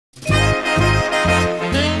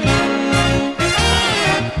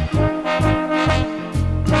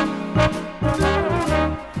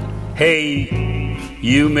Hey,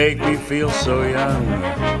 you make me feel so young.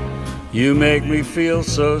 You make me feel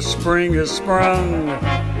so spring has sprung.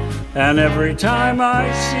 And every time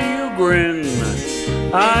I see you grin,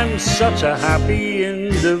 I'm such a happy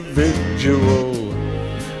individual.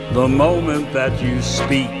 The moment that you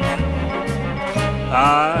speak,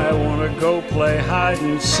 I wanna go play hide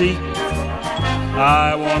and seek.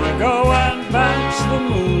 I wanna go and bounce the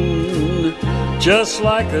moon, just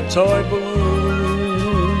like a toy balloon.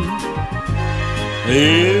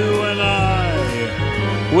 You and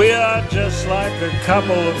I, we are just like a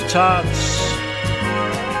couple of tots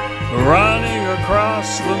running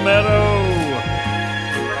across the meadow,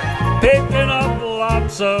 picking up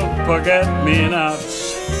lots of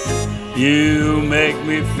forget-me-nots. You make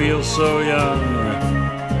me feel so young.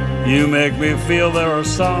 You make me feel there are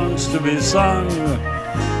songs to be sung,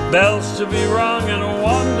 bells to be rung, and a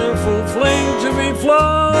wonderful fling to be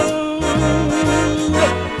flung.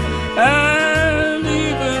 And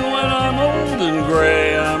even when I'm old and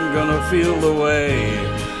gray, I'm gonna feel the way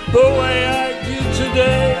I do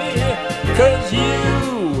today. 'Cause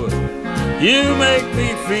you make me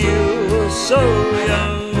feel so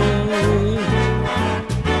young.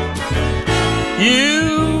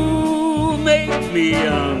 You make me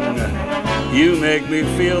young. You make me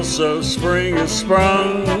feel so spring has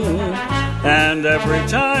sprung. And every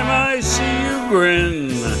time I see you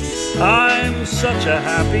grin, I'm such a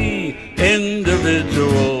happy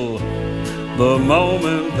individual. The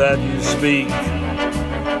moment that you speak,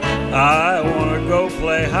 I wanna go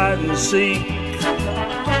play hide and seek.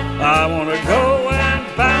 I wanna go and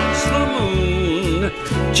bounce the moon,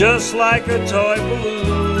 just like a toy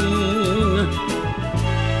balloon.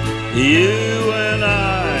 You and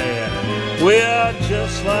I, we are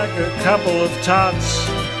just like a couple of tots.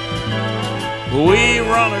 We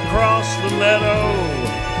run across the meadow,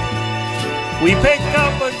 we pick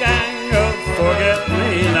up a gang of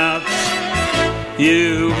forget-me-nots.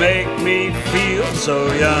 You make me feel so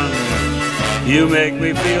young. You make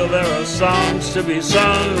me feel there are songs to be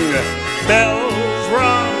sung, bells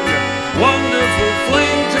rung, wonderful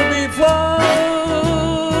fling to be flung.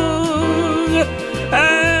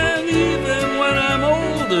 And even when I'm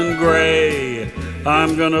old and gray,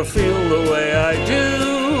 I'm gonna feel the way I do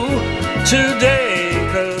today.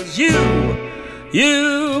 'Cause you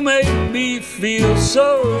make me feel so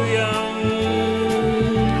young.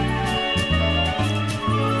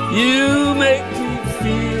 You make me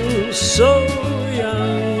feel so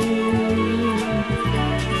young.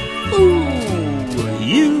 Ooh,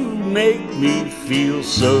 you make me feel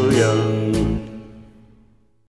so young.